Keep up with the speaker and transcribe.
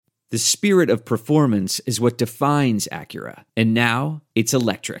The spirit of performance is what defines Acura, and now it's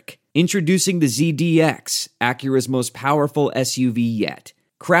electric. Introducing the ZDX, Acura's most powerful SUV yet.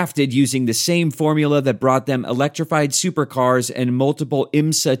 Crafted using the same formula that brought them electrified supercars and multiple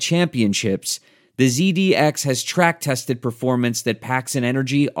IMSA championships, the ZDX has track-tested performance that packs an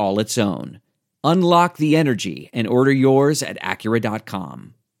energy all its own. Unlock the energy and order yours at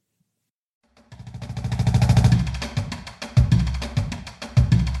Acura.com.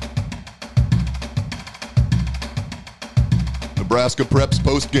 Nebraska Preps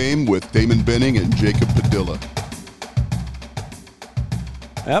Postgame with Damon Benning and Jacob Padilla.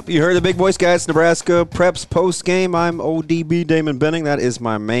 Yep, you heard the big voice, guys. Nebraska Preps Postgame. I'm ODB Damon Benning. That is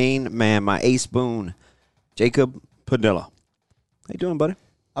my main man, my ace boon, Jacob Padilla. How you doing, buddy?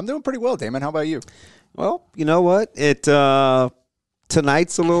 I'm doing pretty well, Damon. How about you? Well, you know what?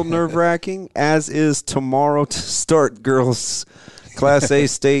 Tonight's a little nerve-wracking, as is tomorrow to start girls' Class A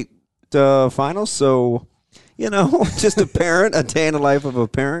state finals. So, just a parent, a day in the life of a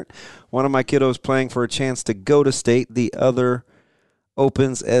parent. One of my kiddos playing for a chance to go to state. The other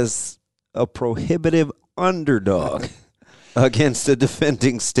opens as a prohibitive underdog against the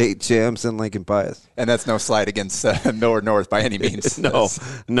defending state champs in Lincoln Pius. And that's no slight against Millard North by any means.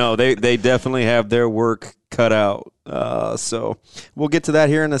 No, they definitely have their work cut out. So we'll get to that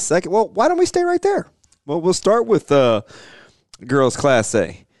here in a second. Well, why don't we stay right there? Well, we'll start with girls Class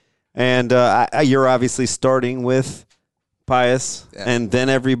A. And you're obviously starting with Pius and then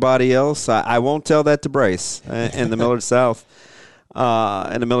everybody else. I won't tell that to Bryce and the Millard South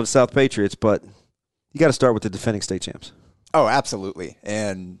and the Millard South Patriots, but you got to start with the defending state champs. Oh, absolutely.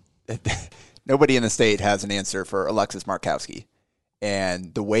 And nobody in the state has an answer for Alexis Markowski.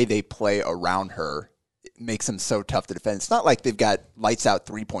 And the way they play around her makes them so tough to defend. It's not like they've got lights-out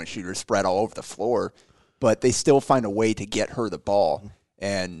three-point shooters spread all over the floor, but they still find a way to get her the ball.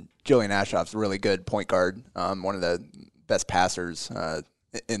 And Jillian Ashoff's a really good point guard, one of the best passers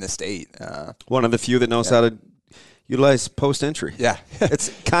in the state. One of the few that knows how to utilize post-entry. Yeah. It's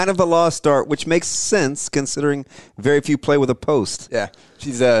kind of a lost start, which makes sense considering very few play with a post. Yeah.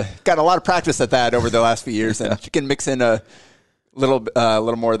 She's got a lot of practice at that over the last few years, and she can mix in a little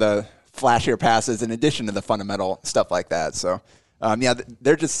more of the flashier passes in addition to the fundamental stuff like that. So,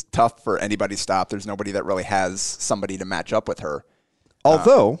 they're just tough for anybody to stop. There's nobody that really has somebody to match up with her.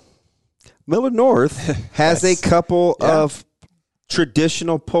 Although, Millard North has a couple of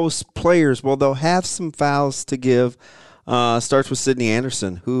traditional post players. Well, they'll have some fouls to give. Starts with Sydney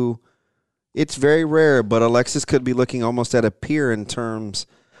Anderson, who it's very rare, but Alexis could be looking almost at a peer in terms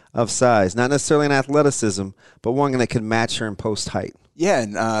of size. Not necessarily in athleticism, but one that can match her in post height. Yeah,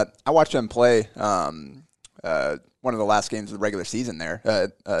 and I watched them play one of the last games of the regular season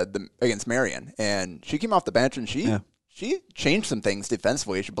there against Marion, and she came off the bench and she changed some things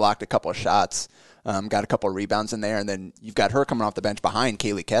defensively. She blocked a couple of shots, got a couple of rebounds in there, and then you've got her coming off the bench behind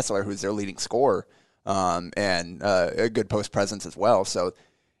Kaylee Kessler, who's their leading scorer, and a good post presence as well. So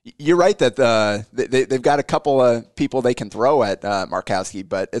you're right that they've got a couple of people they can throw at Markowski,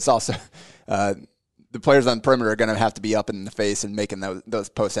 but it's also the players on the perimeter are going to have to be up in the face and making those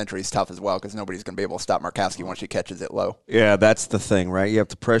post entries tough as well, because nobody's going to be able to stop Markowski once she catches it low. Yeah, that's the thing, right? You have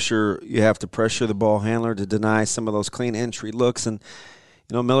to pressure the ball handler to deny some of those clean entry looks, and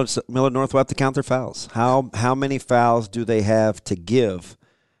Millard North will have to count their fouls. How many fouls do they have to give?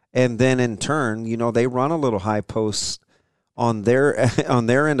 And then in turn, they run a little high post on their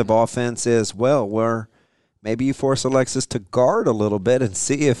end of offense as well, where maybe you force Alexis to guard a little bit and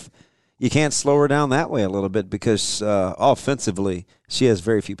see if you can't slow her down that way a little bit, because offensively she has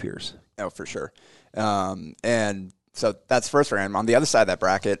very few peers. Oh, for sure. And so that's first round. On the other side of that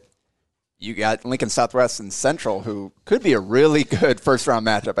bracket, you got Lincoln Southwest and Central, who could be a really good first-round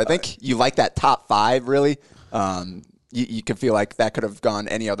matchup. I think you like that top five, really. You can feel like that could have gone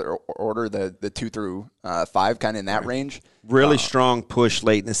any other order, the 2 through 5, kind of in that range. Really strong push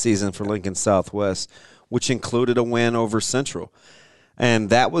late in the season for Lincoln Southwest, which included a win over Central.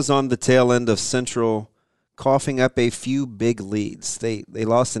 And that was on the tail end of Central coughing up a few big leads. They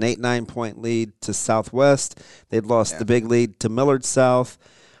lost an 8-9 point lead to Southwest. They'd lost the big lead to Millard South.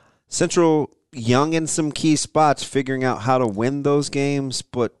 Central young in some key spots, figuring out how to win those games,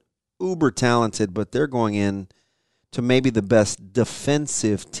 but uber talented. But they're going in to maybe the best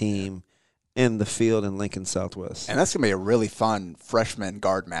defensive team in the field in Lincoln Southwest. And that's going to be a really fun freshman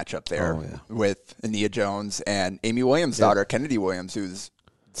guard matchup there with Ania Jones and Amy Williams' daughter, Kennedy Williams, who's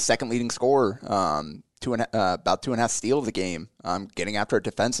second leading scorer, about 2.5 steals a game, getting after it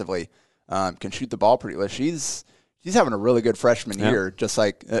defensively, can shoot the ball pretty well. She's having a really good freshman year, just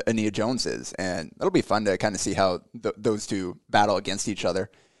like Ania Jones is. And it'll be fun to kind of see how those two battle against each other.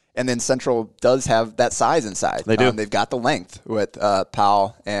 And then Central does have that size inside. They do. They've got the length with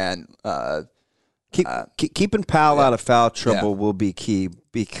Powell and keeping Powell out of foul trouble will be key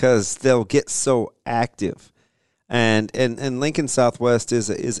because they'll get so active. And Lincoln Southwest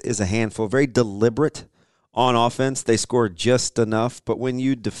is a handful, very deliberate on offense. They score just enough, but when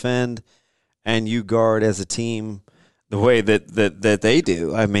you defend and you guard as a team the way that they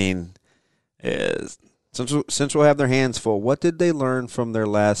do, I mean, Central have their hands full. What did they learn from their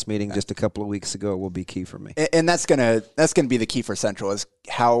last meeting just a couple of weeks ago will be key for me. And that's gonna be the key for Central is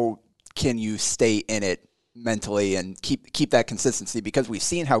how can you stay in it mentally and keep that consistency, because we've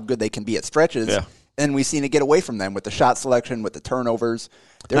seen how good they can be at stretches. Yeah. And we've seen it get away from them with the shot selection, with the turnovers.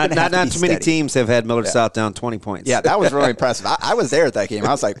 Not too many teams have had Millard South down 20 points. Yeah, that was really impressive. I was there at that game. I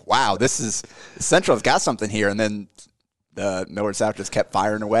was like, wow, Central's got something here. And then the Millard South just kept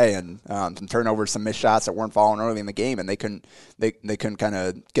firing away, and some turnovers, some missed shots that weren't falling early in the game, and they couldn't kind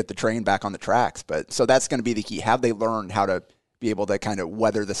of get the train back on the tracks. But so that's going to be the key. Have they learned how to be able to kind of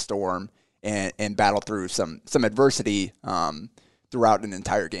weather the storm and battle through some adversity throughout an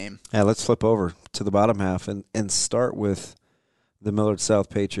entire game? Yeah, let's flip over to the bottom half and start with the Millard South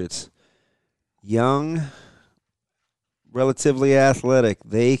Patriots. Young, relatively athletic,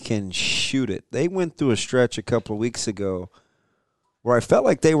 they can shoot it. They went through a stretch a couple of weeks ago where I felt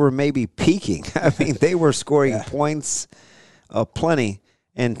like they were maybe peaking. I mean, they were scoring points plenty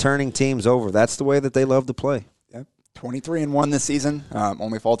and turning teams over. That's the way that they love to play. Yep. 23-1 this season,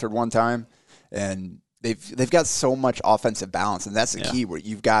 only faltered one time, and they've got so much offensive balance, and that's the key. Where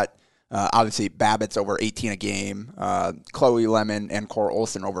you've got obviously Babbitt's over 18 a game, Chloe Lemon and Cora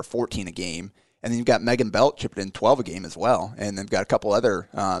Olson over 14 a game. And then you've got Megan Belt chipping in 12 a game as well. And they've got a couple other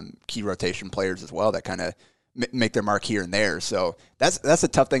key rotation players as well that kind of make their mark here and there. So that's a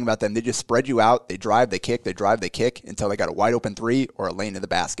tough thing about them. They just spread you out. They drive, they kick, they drive, they kick until they got a wide open three or a lane to the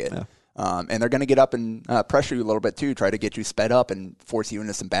basket. Yeah. And they're going to get up and pressure you a little bit too, try to get you sped up and force you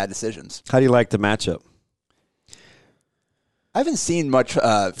into some bad decisions. How do you like the matchup? I haven't seen much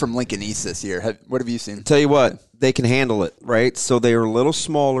from Lincoln East this year. What have you seen? Tell you what, they can handle it, right? So they are a little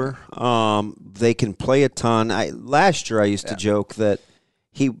smaller. They can play a ton. Last year I used to joke that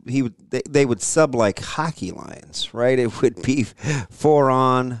they would sub like hockey lines, right? It would be 4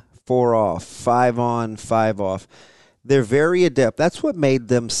 on, 4 off, 5 on, 5 off. They're very adept. That's what made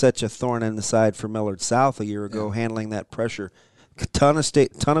them such a thorn in the side for Millard South a year ago, handling that pressure. A ton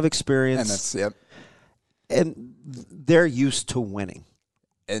of experience. And they're used to winning,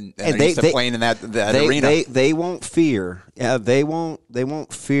 and they're used to playing in that arena. They won't fear. Yeah, they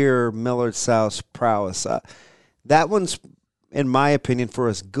won't fear Millard South's prowess. That one's, in my opinion, for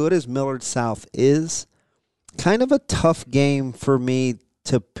as good as Millard South is, kind of a tough game for me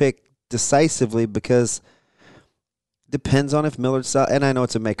to pick decisively because it depends on if Millard South. And I know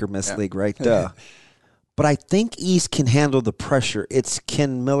it's a make or miss league, right? But I think East can handle the pressure.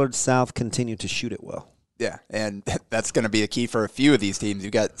 Can Millard South continue to shoot it well? Yeah, and that's going to be a key for a few of these teams.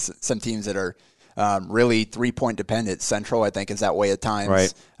 You've got some teams that are really 3-point dependent. Central, I think, is that way at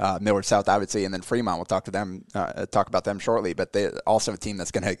times. Right. Millard South, I would say, and then Fremont. We'll talk about them shortly. But they also a team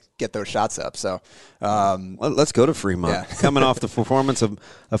that's going to get those shots up. So let's go to Fremont. Yeah. Coming off the performance of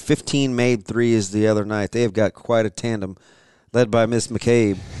 15 made threes the other night, they have got quite a tandem, led by Miss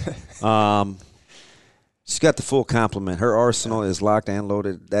McCabe. She's got the full complement. Her arsenal is locked and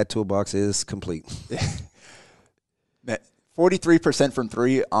loaded. That toolbox is complete. 43% from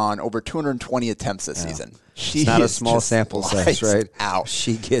three on over 220 attempts this season. It's not a small sample size, right? Out.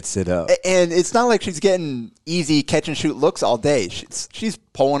 She gets it up. And it's not like she's getting easy catch-and-shoot looks all day. She's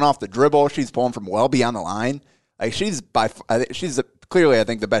pulling off the dribble. She's pulling from well beyond the line. Like she's clearly, I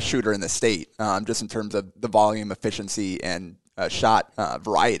think, the best shooter in the state, just in terms of the volume, efficiency, and shot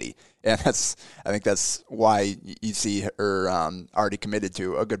variety. And I think that's why you see her already committed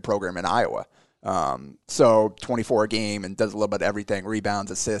to a good program in Iowa. So 24 a game and does a little bit of everything,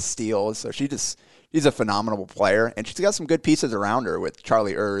 rebounds, assists, steals. So she's a phenomenal player, and she's got some good pieces around her with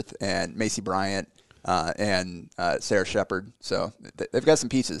Charlie Earth and Macy Bryant and Sarah Shepard. So they've got some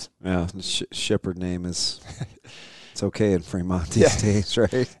pieces. Yeah, the Shepard name is it's okay in Fremont these days,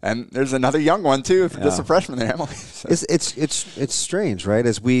 right? And there's another young one too, just a freshman there, Emily. So. It's strange, right?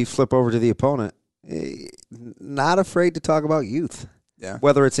 As we flip over to the opponent, not afraid to talk about youth,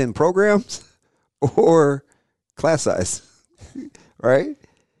 whether it's in programs or class size, right?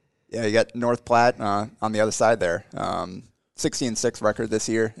 Yeah, you got North Platte on the other side there. 60-6 record this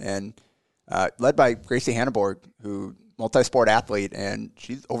year, and led by Gracie Hanneborg, who multi-sport athlete, and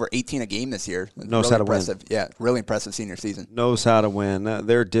she's over 18 a game this year. Knows how to win. Yeah, really impressive senior season. Knows how to win.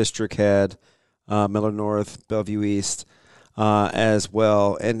 Their district had Miller North, Bellevue East. as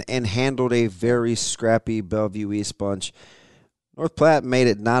well, and handled a very scrappy Bellevue East bunch. North Platte made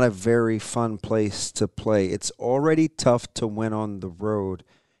it not a very fun place to play. It's already tough to win on the road.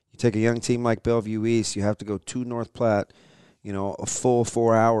 You take a young team like Bellevue East, you have to go to North Platte, a full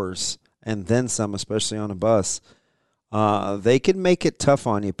 4 hours, and then some, especially on a bus. They can make it tough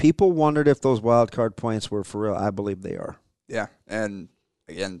on you. People wondered if those wild card points were for real. I believe they are. Yeah, and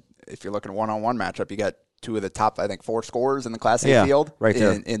again, if you're looking at one-on-one matchup, you got two of the top, I think, 4 scorers in the Class A field, right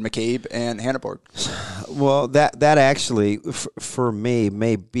there. in McCabe and Hannahborg. Well, that actually, for me,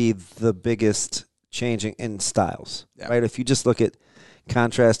 may be the biggest changing in styles, right? If you just look at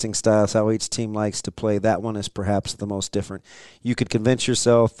contrasting styles, how each team likes to play, that one is perhaps the most different. You could convince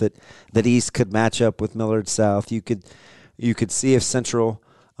yourself that East could match up with Millard South. You could see if Central,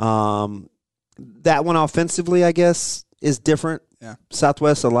 that one offensively, I guess, is different. Yeah.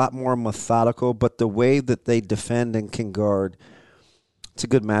 Southwest a lot more methodical, but the way that they defend and can guard, it's a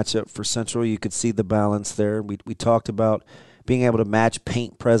good matchup for Central. You could see the balance there. We talked about being able to match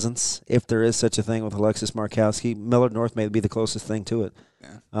paint presence, if there is such a thing, with Alexis Markowski. Millard North may be the closest thing to it,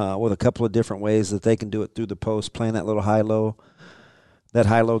 with a couple of different ways that they can do it through the post, playing that little high-low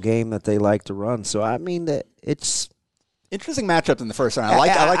game that they like to run. So, I mean, it's interesting matchup in the first round. I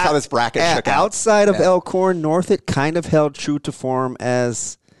like how this bracket shook out. Outside of Elkhorn North, it kind of held true to form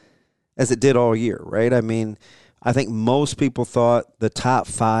as it did all year, right? I mean, I think most people thought the top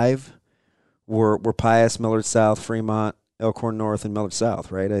 5 were Pius, Millard South, Fremont, Elkhorn North, and Millard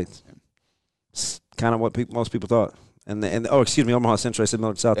South, right? It's kind of what most people thought. Omaha Central. I said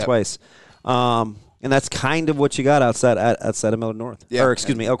Millard South twice. And that's kind of what you got outside of Millard North. Yeah. Or,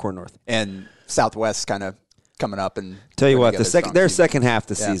 Elkhorn North. And Southwest kind of coming up and tell you what, their second half of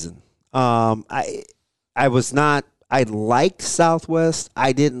the season. I liked Southwest.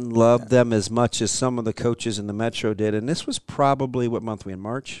 I didn't love them as much as some of the coaches in the Metro did. And this was probably, what month we in?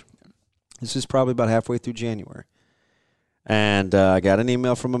 March? This is probably about halfway through January. And I got an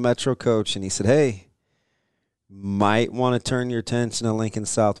email from a Metro coach, and he said, hey, might want to turn your attention to Lincoln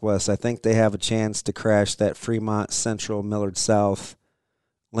Southwest. I think they have a chance to crash that Fremont Central, Millard South,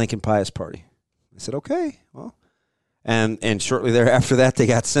 Lincoln Pius party. I said, okay, well. And shortly thereafter that, they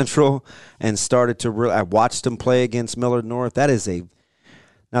got Central and started to I watched them play against Millard North. That is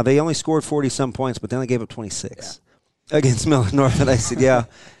now they only scored 40-some points, but then they gave up 26 against Millard North. And I said, yeah,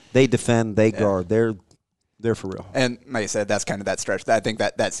 they defend, they guard. They're for real. And like I said, that's kind of that stretch. I think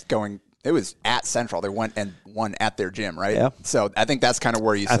that's going – it was at Central. They went and won at their gym, right? Yeah. So I think that's kind of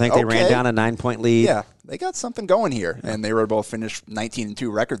where you said, I think they ran down a 9-point lead. Yeah, they got something going here. Yeah. And they were both finished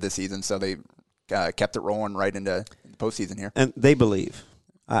 19-2 record this season, so they kept it rolling right into the postseason here. And they believe.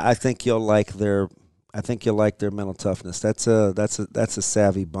 I think you'll like their mental toughness. That's a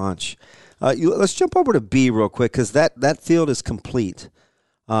savvy bunch. Let's jump over to B real quick because that field is complete.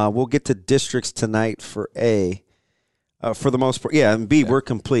 We'll get to districts tonight for A. For the most part, and B, we're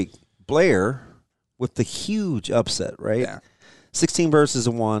complete. Blair with the huge upset, right? Yeah. 16 versus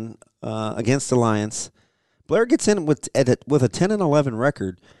 1 against Alliance. Blair gets in with a 10-11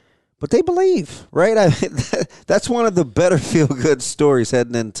 record, but they believe, right? That's one of the better feel-good stories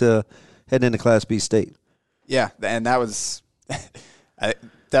heading into Class B state. Yeah, and that was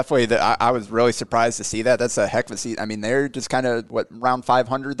definitely I was really surprised to see that. That's a heck of a season. I mean, they're just kind of around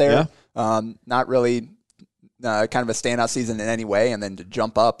 500 there. Yeah. Not really kind of a standout season in any way, and then to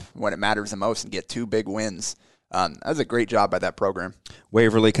jump up when it matters the most and get 2 big wins. That was a great job by that program.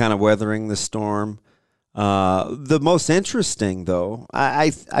 Waverly kind of weathering the storm. The most interesting, though,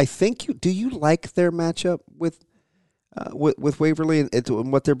 I think do you like their matchup with Waverly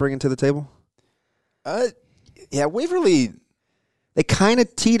and what they're bringing to the table? Yeah, Waverly. They kind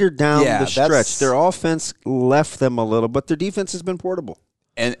of teetered down the stretch. Their offense left them a little, but their defense has been portable.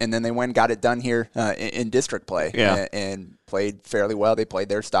 And then they went and got it done here in district play and played fairly well. They played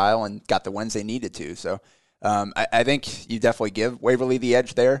their style and got the wins they needed to. So I think you definitely give Waverly the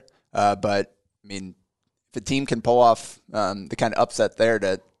edge there. But, I mean, if a team can pull off the kind of upset there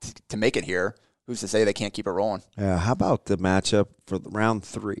to make it here, who's to say they can't keep it rolling? Yeah. How about the matchup for round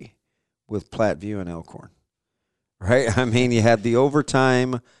 3 with Platteview and Elkhorn? Right? I mean, you had the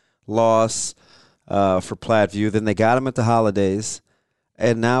overtime loss for Platteview. Then they got them at the holidays.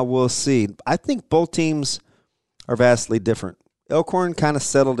 And now we'll see. I think both teams are vastly different. Elkhorn kind of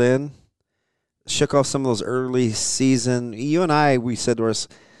settled in, shook off some of those early season. You and I, we said to us,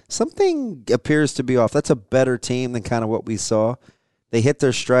 something appears to be off. That's a better team than kind of what we saw. They hit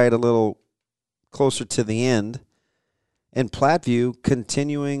their stride a little closer to the end. And Platteview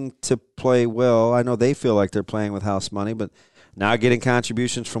continuing to play well. I know they feel like they're playing with house money, but Now getting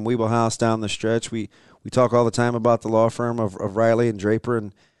contributions from Weeble House down the stretch. We talk all the time about the law firm of Riley and Draper,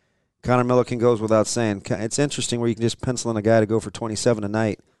 and Connor Milliken goes without saying. It's interesting where you can just pencil in a guy to go for 27 a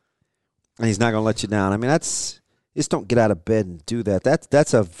night, and he's not going to let you down. I mean, just don't get out of bed and do that.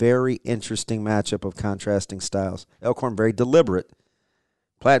 That's a very interesting matchup of contrasting styles. Elkhorn very deliberate.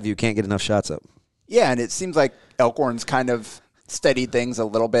 Platteview can't get enough shots up. Yeah, and it seems like Elkhorn's kind of steadied things a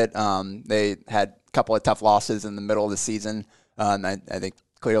little bit. They had a couple of tough losses in the middle of the season. I think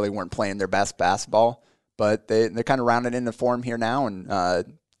clearly weren't playing their best basketball, but they're kind of rounded into form here now and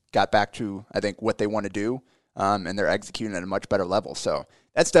got back to, I think, what they want to do, and they're executing at a much better level. So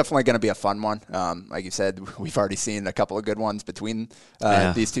that's definitely going to be a fun one. Like you said, we've already seen a couple of good ones between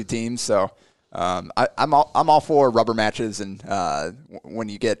these two teams. So I'm all for rubber matches and when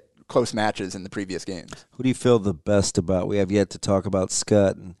you get close matches in the previous games. Who do you feel the best about? We have yet to talk about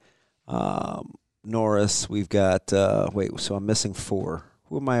Scott and Norris. We've got so I'm missing 4.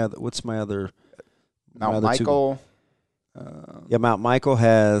 Who am I? What's my other? Mount Michael. Mount Michael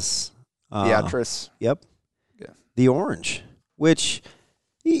has Beatrice. Yep. Yeah. The Orange, which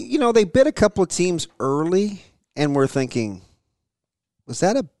they bid a couple of teams early, and we're thinking, was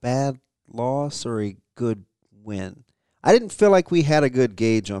that a bad loss or a good win? I didn't feel like we had a good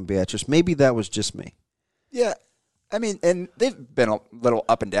gauge on Beatrice. Maybe that was just me. Yeah. I mean, and they've been a little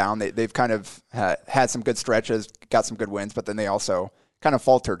up and down. They've kind of had some good stretches, got some good wins, but then they also kind of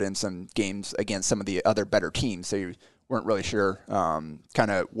faltered in some games against some of the other better teams. So you weren't really sure kind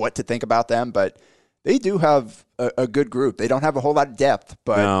of what to think about them. But they do have a good group. They don't have a whole lot of depth,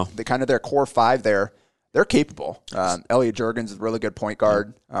 but they kind of their core 5 there, they're capable. Elliot Juergens is a really good point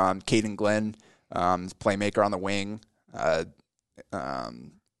guard. Caden Glenn is playmaker on the wing. They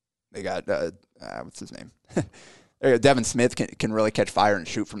got what's his name? Devin Smith can really catch fire and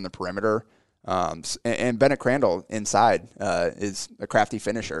shoot from the perimeter. And Bennett Crandall inside is a crafty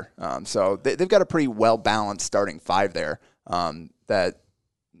finisher. So they've got a pretty well balanced starting 5 there. That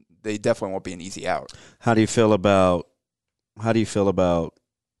they definitely won't be an easy out. How do you feel about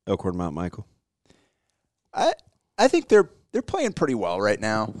Elkhorn Mount Michael? I think they're playing pretty well right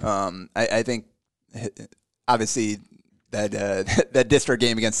now. I think obviously that district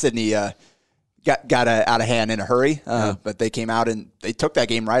game against Sydney got out of hand in a hurry, but they came out and they took that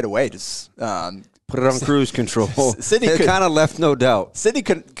game right away. Just put it on cruise control. Sydney kind of left no doubt. Sydney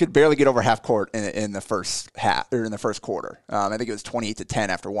could barely get over half court in the first half or in the first quarter. I think it was 28-10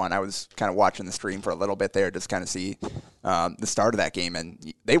 after one. I was kind of watching the stream for a little bit there, just kind of see the start of that game,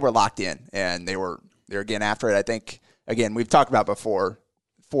 and they were locked in and they were getting after it. I think again we've talked about before.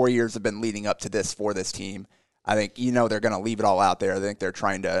 4 years have been leading up to this for this team. I think they're going to leave it all out there. I think they're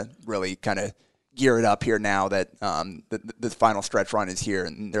trying to really kind of gear it up here now that the final stretch run is here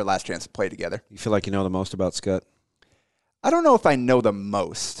and their last chance to play together. You feel like you know the most about Scott? I don't know if I know the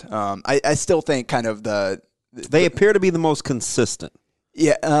most. I still think kind of they appear to be the most consistent.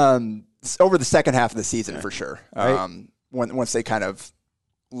 Yeah, over the second half of the season for sure. Right. Once they kind of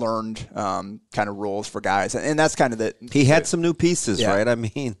learned kind of rules for guys, and that's kind of he had some new pieces, right? I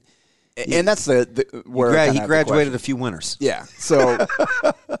mean. And that's where he graduated a few winners. Yeah. So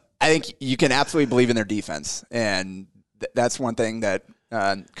I think you can absolutely believe in their defense. And that's one thing that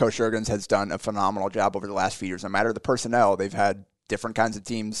Coach Juergens has done a phenomenal job over the last few years. No matter the personnel, they've had different kinds of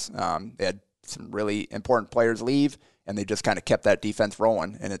teams. They had some really important players leave, and they just kind of kept that defense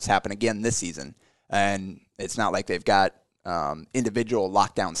rolling. And it's happened again this season. And it's not like they've got individual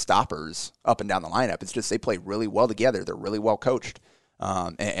lockdown stoppers up and down the lineup. It's just they play really well together. They're really well coached.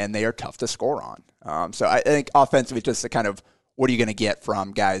 And they are tough to score on. So I think offensively, just a kind of what are you going to get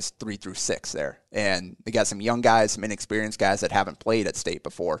from guys 3 through 6 there? And they got some young guys, some inexperienced guys that haven't played at state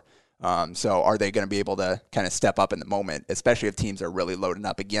before. So are they going to be able to kind of step up in the moment, especially if teams are really loading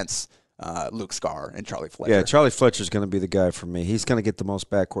up against Luke Scar and Charlie Fletcher? Yeah, Charlie Fletcher's going to be the guy for me. He's going to get the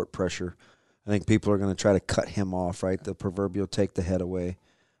most backcourt pressure. I think people are going to try to cut him off, right? The proverbial take the head away.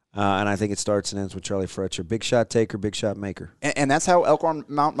 And I think it starts and ends with Charlie Fletcher. Big shot taker, big shot maker. And that's how Elkhorn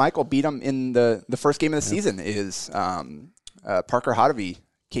Mount Michael beat them in the first game of the season is Parker Hodovy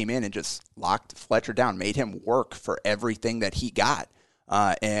came in and just locked Fletcher down, made him work for everything that he got.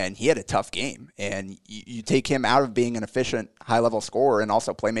 And he had a tough game. And you take him out of being an efficient, high-level scorer and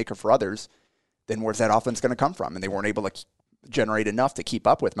also playmaker for others, then where's that offense going to come from? And they weren't able to generate enough to keep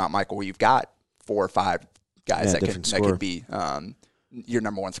up with Mount Michael, where you've got 4 or 5 guys that can be your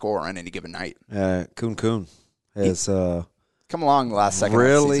number one scorer on any given night. Kuhn has come along the last second.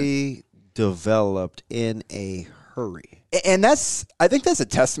 Really developed in a hurry. And I think that's a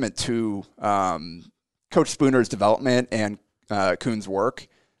testament to Coach Spooner's development and Kuhn's work.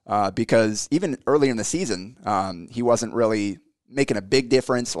 because even earlier in the season, he wasn't really making a big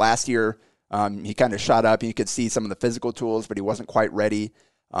difference. Last year, he kind of shot up. You could see some of the physical tools, but he wasn't quite ready.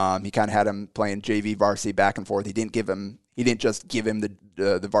 He kind of had him playing JV varsity back and forth. He didn't just give him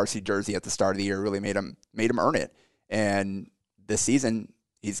the varsity jersey at the start of the year. Really made him earn it. And this season,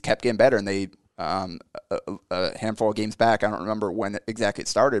 he's kept getting better. And they a handful of games back, I don't remember when exactly it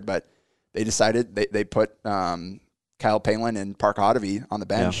started, but they decided they put Kyle Palin and Park Hodovy on the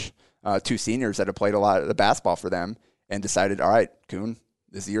bench, two seniors that have played a lot of the basketball for them, and decided, all right, Kuhn,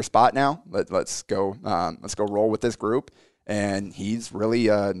 this is your spot now. Let's go roll with this group. And he's really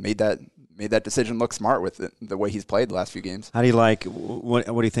made that decision look smart with the way he's played the last few games. How do you like? What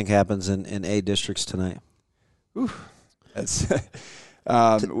do you think happens in A districts tonight? That's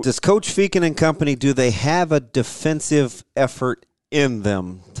does Coach Feakin and company, do they have a defensive effort in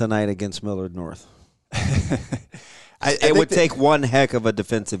them tonight against Millard North? It would take one heck of a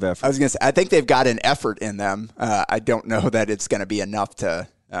defensive effort. I was going to say, I think they've got an effort in them. I don't know that it's going to be enough to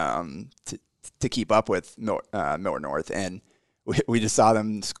keep up with Millard North. And we just saw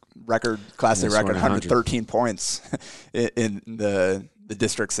them Class A record 113 points in the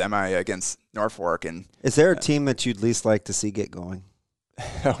district semi against Norfolk. And is there a team that you'd least like to see get going?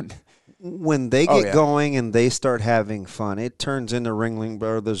 When they get going and they start having fun, it turns into Ringling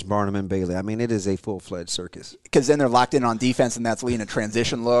Brothers, Barnum and Bailey. I mean, it is a full-fledged circus. Because then they're locked in on defense, and that's leading to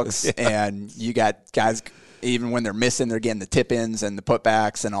transition looks. And you got guys, even when they're missing, they're getting the tip-ins and the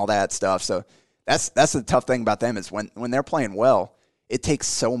putbacks and all that stuff. So that's the tough thing about them is when they're playing well, it takes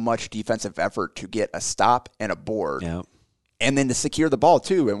so much defensive effort to get a stop and a board. Yeah. And then to secure the ball,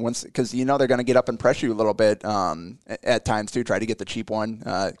 too. And because they're going to get up and pressure you a little bit at times, too. Try to get the cheap one,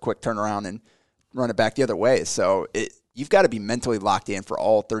 quick turnaround, and run it back the other way. So you've got to be mentally locked in for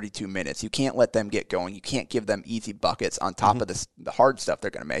all 32 minutes. You can't let them get going. You can't give them easy buckets on top of the hard stuff they're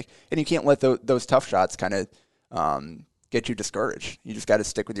going to make. And you can't let those tough shots kind of get you discouraged. You just got to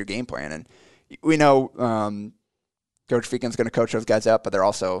stick with your game plan. And we know Coach Feakin's going to coach those guys up, but there are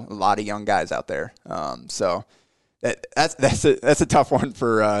also a lot of young guys out there. So that's a tough one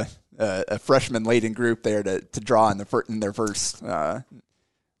for a freshman-laden group there to draw in their first or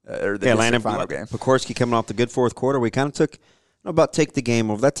the Landon final game. Pekorski coming off the good fourth quarter. We kind of take the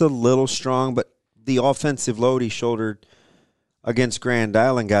game over. That's a little strong, but the offensive load he shouldered against Grand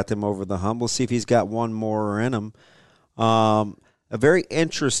Island got them over the hump. We'll see if he's got one more in him. A very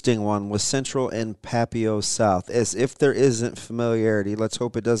interesting one was Central and Papio South. As if there isn't familiarity, let's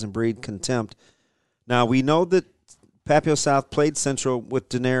hope it doesn't breed contempt. Now, we know that Papio South played Central with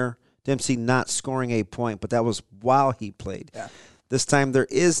Denaire Dempsey not scoring a point, but that was while he played. Yeah. This time there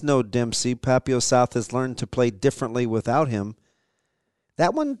is no Dempsey. Papio South has learned to play differently without him.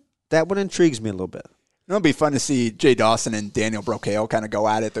 That one intrigues me a little bit. It'll be fun to see Jay Dawson and Daniel Brocale kind of go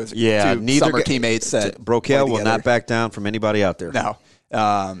at it. Those two summer teammates. Brocale will not back down from anybody out there. No.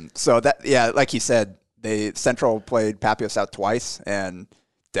 So like you said, Central played Papio South twice, and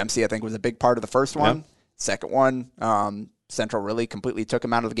Dempsey, I think, was a big part of the first one. Yep. Second one, Central really completely took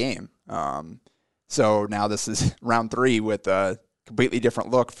him out of the game. So now this is round 3 with a completely different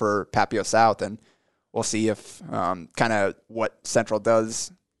look for Papio South, and we'll see if kind of what Central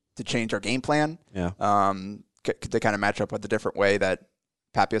does to change our game plan. Yeah. To kind of match up with the different way that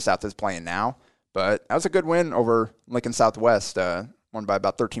Papio South is playing now. But that was a good win over Lincoln Southwest. Won by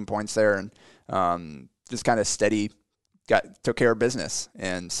about 13 points there, and just kind of steady. Took care of business.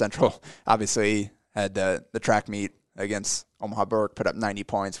 And Central obviously had the track meet against Omaha Burke, put up 90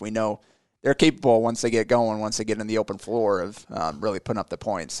 points. We know they're capable once they get going, once they get in the open floor of really putting up the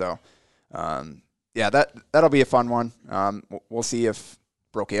points. So, that'll be a fun one. We'll see if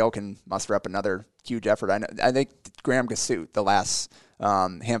Brocale can muster up another huge effort. I think Graham Cassuth, the last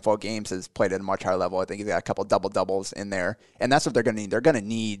handful of games, has played at a much higher level. I think he's got a couple double-doubles in there, and that's what they're going to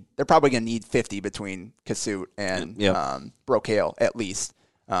need. They're probably going to need 50 between Cassuth and Brocale at least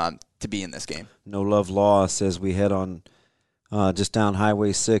to be in this game. No love lost as we head on just down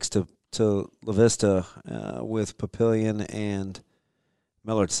Highway 6 to La Vista with Papillion and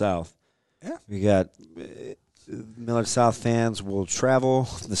Millard South. Yeah. We got Millard South fans will travel,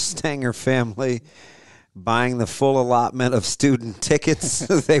 the Stanger family buying the full allotment of student tickets.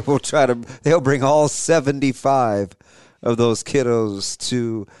 They'll bring all 75 of those kiddos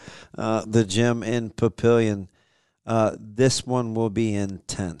to the gym in Papillion. This one will be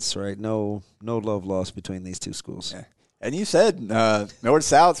intense, right? No love lost between these two schools. Yeah. And you said Millard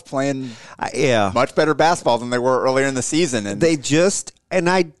South's playing much better basketball than they were earlier in the season. And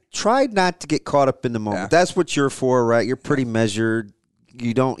I tried not to get caught up in the moment. Yeah. That's what you're for, right? You're pretty measured.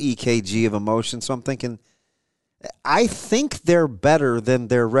 You don't EKG of emotion. So I'm thinking, I think they're better than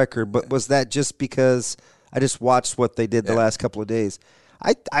their record, but was that just because I just watched what they did the last couple of days?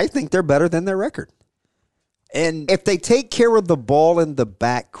 I think they're better than their record. And if they take care of the ball in the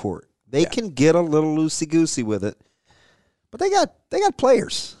backcourt, they can get a little loosey-goosey with it. But they got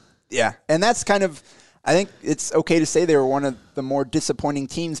players. Yeah, and that's kind of, I think it's okay to say they were one of the more disappointing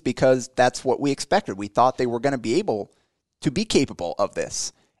teams because that's what we expected. We thought they were going to be able to be capable of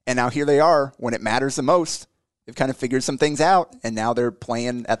this. And now here they are when it matters the most. They've kind of figured some things out, and now they're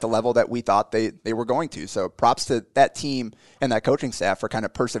playing at the level that we thought they were going to. So props to that team and that coaching staff for kind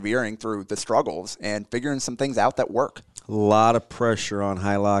of persevering through the struggles and figuring some things out that work. A lot of pressure on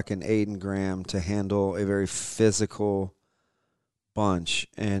Hylock and Aiden Graham to handle a very physical bunch,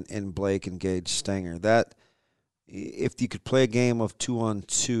 and Blake and Gage Stenger. That, if you could play a game of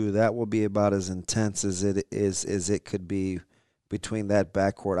 2-on-2, that will be about as intense as it could be between that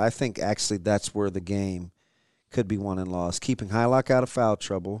backcourt. I think actually that's where the game could be won and lost. Keeping Hylock out of foul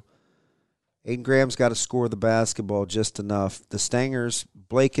trouble. Aiden Graham's got to score the basketball just enough. The Stangers,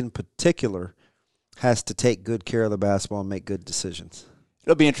 Blake in particular, has to take good care of the basketball and make good decisions.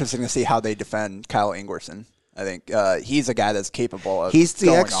 It'll be interesting to see how they defend Kyle Ingwerson. I think he's a guy that's capable of He's the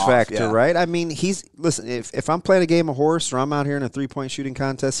going X off, factor, right? I mean, listen, if I'm playing a game of horse or I'm out here in a three-point shooting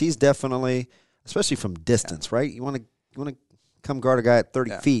contest, he's definitely, especially from distance, right? You want to come guard a guy at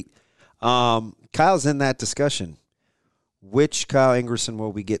 30 feet. Kyle's in that discussion. Which Kyle Ingwerson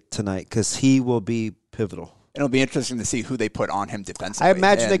will we get tonight? Because he will be pivotal. It'll be interesting to see who they put on him defensively. I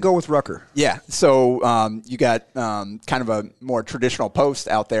imagine they go with Rucker. Yeah. So you got kind of a more traditional post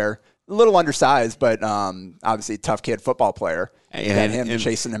out there. A little undersized, but obviously tough kid football player. And him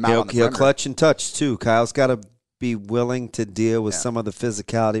chasing him out on the perimeter. He'll clutch and touch, too. Kyle's got to be willing to deal with some of the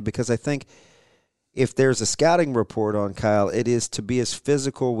physicality because I think if there's a scouting report on Kyle, it is to be as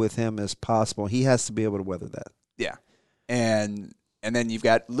physical with him as possible. He has to be able to weather that. Yeah. And then you've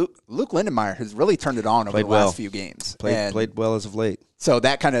got Luke Lindenmeyer, who's really turned it on over the last few games. Played well as of late. So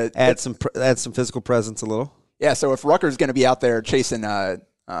that kind of add some physical presence a little. Yeah, so if Rucker's going to be out there chasing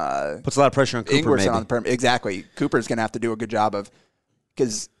puts a lot of pressure on Cooper, maybe. On the perimeter. Exactly. Cooper's going to have to do a good job of,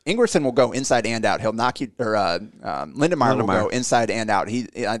 because Ingwerson will go inside and out. He'll knock you, or Lindenmeyer will go inside and out.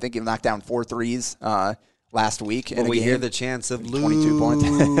 I think he knocked down 4 threes last week. Well, we hear the chants of 22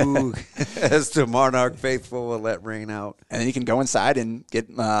 points. As the Monarch faithful will let rain out. And then you can go inside and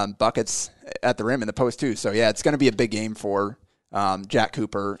get buckets at the rim in the post too. So yeah, it's going to be a big game for Jack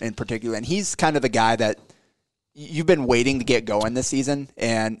Cooper in particular. And he's kind of the guy that you've been waiting to get going this season.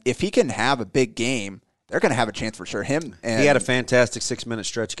 And if he can have a big game, they're going to have a chance for sure. He had a fantastic 6-minute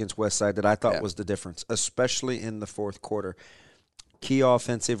stretch against Westside that I thought was the difference, especially in the fourth quarter. Key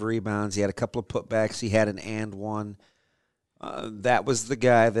offensive rebounds. He had a couple of putbacks. He had an and one. That was the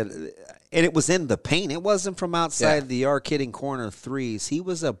guy that – and it was in the paint. It wasn't from outside the arc hitting corner threes. He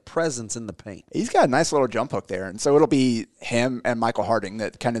was a presence in the paint. He's got a nice little jump hook there. And so it'll be him and Michael Harding,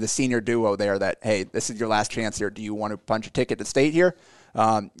 that kind of the senior duo there that, hey, this is your last chance here. Do you want to punch a ticket to state here?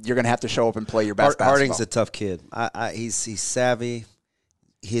 You're going to have to show up and play your best basketball. Harding's a tough kid. He's savvy.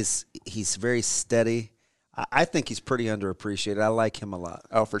 He's very steady. I think he's pretty underappreciated. I like him a lot.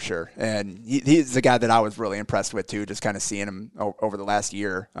 Oh, for sure. And he's the guy that I was really impressed with, too, just kind of seeing him over the last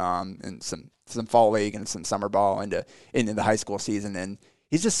year in some fall league and some summer ball into the high school season. And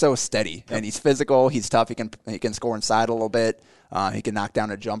he's just so steady. And he's physical. He's tough. He can score inside a little bit. He can knock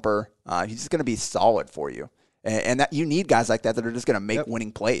down a jumper. He's just going to be solid for you. And that you need guys like that are just going to make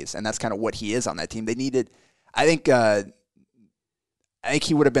winning plays. And that's kind of what he is on that team. They needed – I think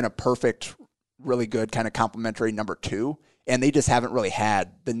he would have been a perfect – really good kind of complimentary number 2, and they just haven't really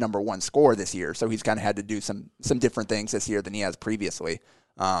had the number 1 scorer this year. So he's kind of had to do some different things this year than he has previously.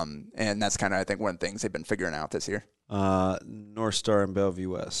 And that's kind of, I think, one of the things they've been figuring out this year. North Star and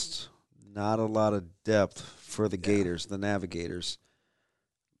Bellevue West. Not a lot of depth for the Gators, the Navigators.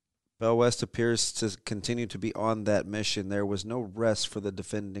 Bell West appears to continue to be on that mission. There was no rest for the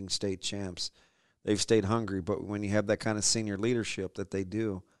defending state champs. They've stayed hungry, but when you have that kind of senior leadership that they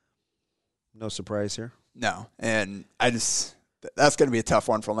do, no surprise here. No, and that's going to be a tough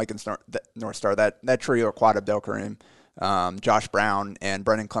one for Lincoln North Star. That trio of Quad Abdelkarim, Josh Brown, and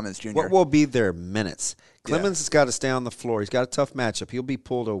Brennan Clemens Jr. What will be their minutes? Clemens has got to stay on the floor. He's got a tough matchup. He'll be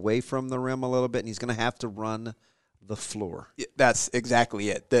pulled away from the rim a little bit, and he's going to have to run the floor. That's exactly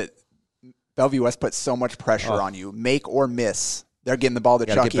it. That Bellevue West puts so much pressure on you. Make or miss, they're getting the ball to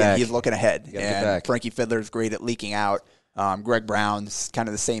Chucky, and he's looking ahead. And Frankie Fiddler's great at leaking out. Greg Brown's kind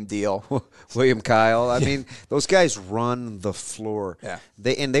of the same deal. William Kyle. I mean, those guys run the floor. Yeah.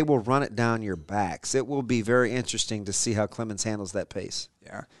 They will run it down your backs. It will be very interesting to see how Clemens handles that pace.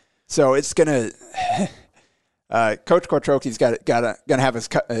 Yeah. So it's going to Coach Kortroki's gonna have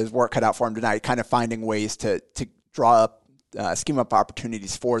his work cut out for him tonight, kind of finding ways to draw up, scheme up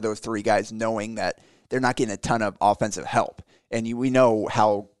opportunities for those three guys, knowing that they're not getting a ton of offensive help. And we know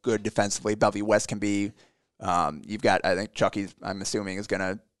how good defensively Bellevue West can be. You've got, I think Chucky's, I'm assuming, is going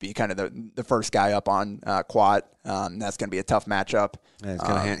to be kind of the first guy up on Quat. That's going to be a tough matchup.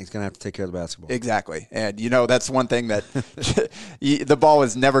 Yeah, he's going to have to take care of the basketball. Exactly. And, that's one thing that the ball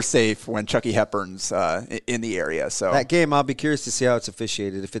is never safe when Chucky Hepburn's in the area. So that game, I'll be curious to see how it's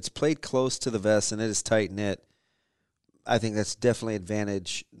officiated. If it's played close to the vest and it is tight-knit, I think that's definitely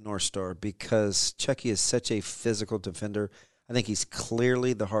advantage North Star because Chucky is such a physical defender. I think he's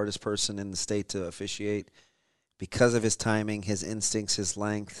clearly the hardest person in the state to officiate because of his timing, his instincts, his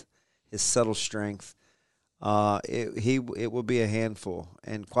length, his subtle strength. It will be a handful.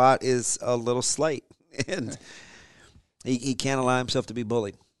 And Quat is a little slight, and he can't allow himself to be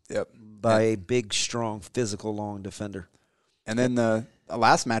bullied by a big, strong, physical, long defender. And then the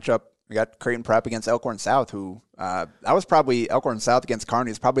last matchup, we got Creighton Prep against Elkhorn South, who that was probably Elkhorn South against Kearney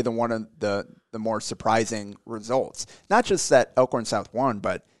is probably one of the more surprising results. Not just that Elkhorn South won,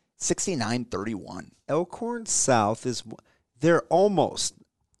 but 69-31. Elkhorn South they're almost,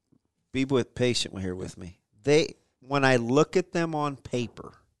 be patient here with me. When I look at them on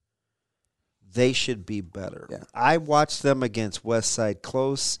paper, they should be better. Yeah. I watched them against Westside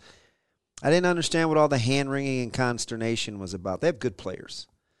close. I didn't understand what all the hand-wringing and consternation was about. They have good players.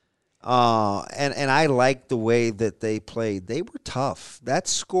 And I liked the way that they played. They were tough. That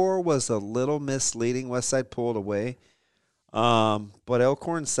score was a little misleading. Westside pulled away. But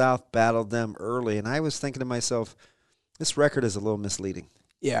Elkhorn South battled them early, and I was thinking to myself, this record is a little misleading.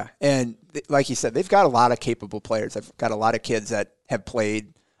 Yeah, and like you said, they've got a lot of capable players. They've got a lot of kids that have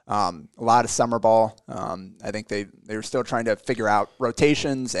played a lot of summer ball. I think they were still trying to figure out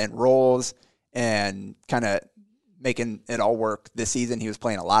rotations and roles and kind of making it all work this season. He was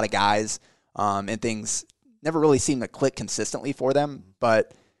playing a lot of guys, and things never really seemed to click consistently for them.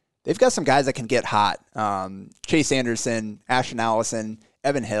 But they've got some guys that can get hot. Chase Anderson, Ashton Allison,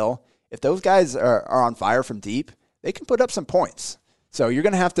 Evan Hill. If those guys are on fire from deep, they can put up some points. So you're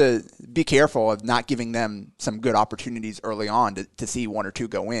going to have to be careful of not giving them some good opportunities early on to see one or two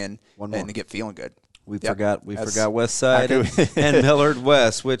go in and to get feeling good. We forgot Westside and Millard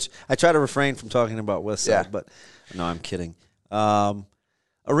West, which I try to refrain from talking about Westside, but no, I'm kidding. A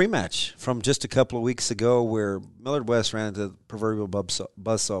rematch from just a couple of weeks ago where Millard West ran into the proverbial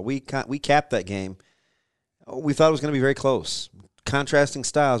buzzsaw. We capped that game. We thought it was going to be very close. Contrasting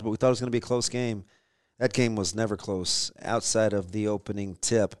styles, but we thought it was going to be a close game. That game was never close outside of the opening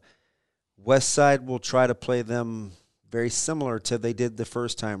tip. Westside will try to play them very similar to they did the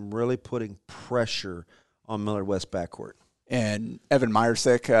first time, really putting pressure on Millard West backcourt. And Evan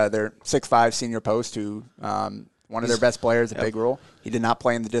Meyersick, their 6'5" senior post, who one of their best players, a big role. He did not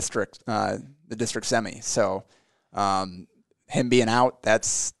play in the district semi. So him being out,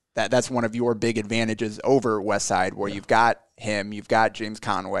 that's one of your big advantages over Westside, where you've got him, you've got James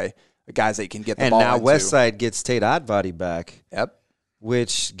Conway, the guys that you can get the ball into. And now Westside gets Tate Oddbody back. Yep.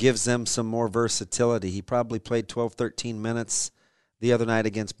 Which gives them some more versatility. He probably played 12, 13 minutes the other night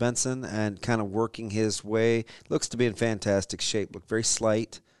against Benson and kind of working his way. Looks to be in fantastic shape. Looked very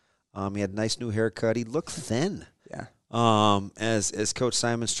slight. He had a nice new haircut. He looked thin. Yeah. As Coach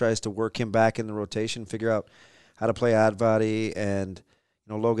Simons tries to work him back in the rotation, figure out how to play Oddbody, and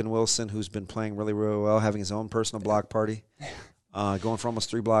Logan Wilson, who's been playing really, really well, having his own personal block party. Going for almost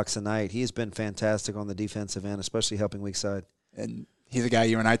 3 blocks a night. He's been fantastic on the defensive end, especially helping weak side. And he's a guy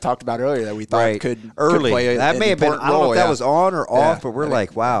you and I talked about earlier that we thought could early. Could play that may have been. I don't know if that was on or off, but we're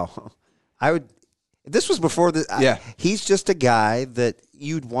like, wow. This was before the. He's just a guy that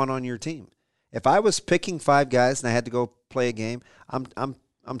you'd want on your team. If I was picking 5 guys and I had to go play a game,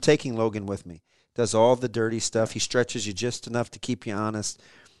 I'm taking Logan with me. Does all the dirty stuff. He stretches you just enough to keep you honest.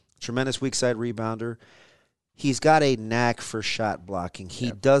 Tremendous weak side rebounder. He's got a knack for shot blocking.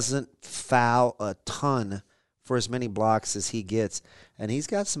 He doesn't foul a ton for as many blocks as he gets, and he's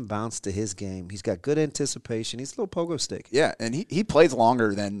got some bounce to his game. He's got good anticipation. He's a little pogo stick. Yeah, and he plays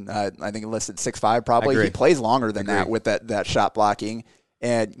longer than I think he listed 6'5" probably. He plays longer than that with that shot blocking.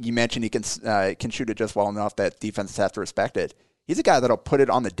 And you mentioned he can shoot it just well enough that defenses have to respect it. He's a guy that'll put it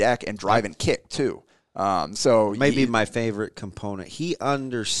on the deck and drive and kick too. So maybe my favorite component. He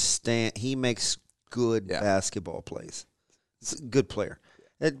makes good basketball plays. He's a good player.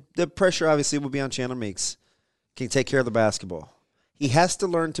 The pressure obviously will be on Chandler Meeks. Can take care of the basketball. He has to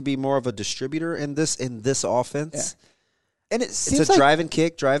learn to be more of a distributor in this offense. Yeah. And it's a drive and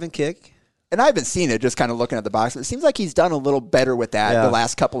kick. And I haven't seen it, just kind of looking at the box. It seems like he's done a little better with that the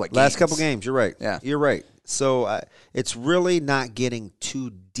last couple of games. Last couple games, you're right. Yeah. You're right. So it's really not getting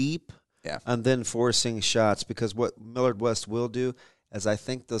too deep and then forcing shots, because what Millard West will do is I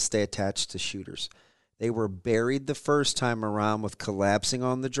think they'll stay attached to shooters. They were buried the first time around with collapsing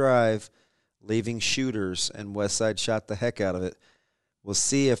on the drive, leaving shooters, and Westside shot the heck out of it. We'll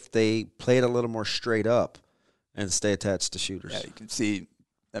see if they play it a little more straight up and stay attached to shooters. Yeah, you can see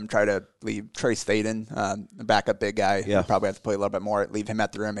them try to leave Trace Faden, the backup big guy. Yeah. Probably have to play a little bit more, leave him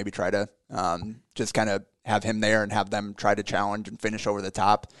at the rim, maybe try to just kind of have him there and have them try to challenge and finish over the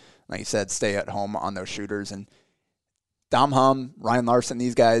top. Like you said, stay at home on those shooters. And Dom Hum, Ryan Larson,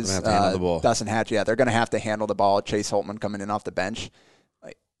 these guys, Dustin Hatch, they're going to have to handle the ball. Chase Holtman coming in off the bench.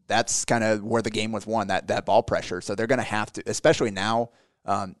 That's kind of where the game was won, that ball pressure. So they're going to have to, especially now,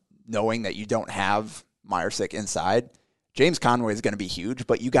 knowing that you don't have Myersick inside. James Conway is going to be huge,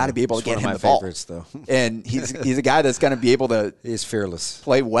 but you got to be able to get him the ball. Favorites, though. And he's a guy that's going to be able to he's fearless,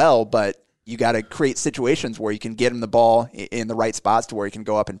 play well, but you got to create situations where you can get him the ball in the right spots to where he can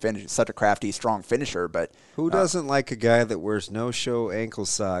go up and finish. He's such a crafty, strong finisher. But who doesn't like a guy that wears no-show ankle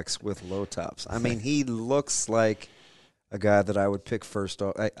socks with low tops? I mean, he looks like a guy that I would pick first.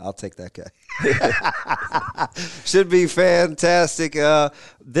 I'll take that guy. Should be fantastic.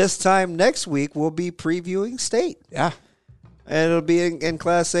 This time next week, we'll be previewing state. Yeah. And it'll be in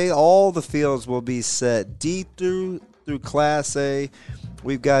Class A. All the fields will be set D through Class A.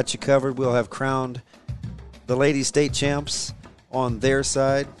 We've got you covered. We'll have crowned the Lady State Champs on their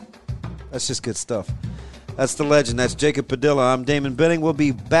side. That's just good stuff. That's the legend. That's Jacob Padilla. I'm Damon Benning. We'll be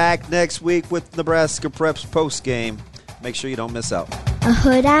back next week with Nebraska Preps postgame. Make sure you don't miss out. A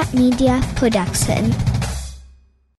Huda Media Production.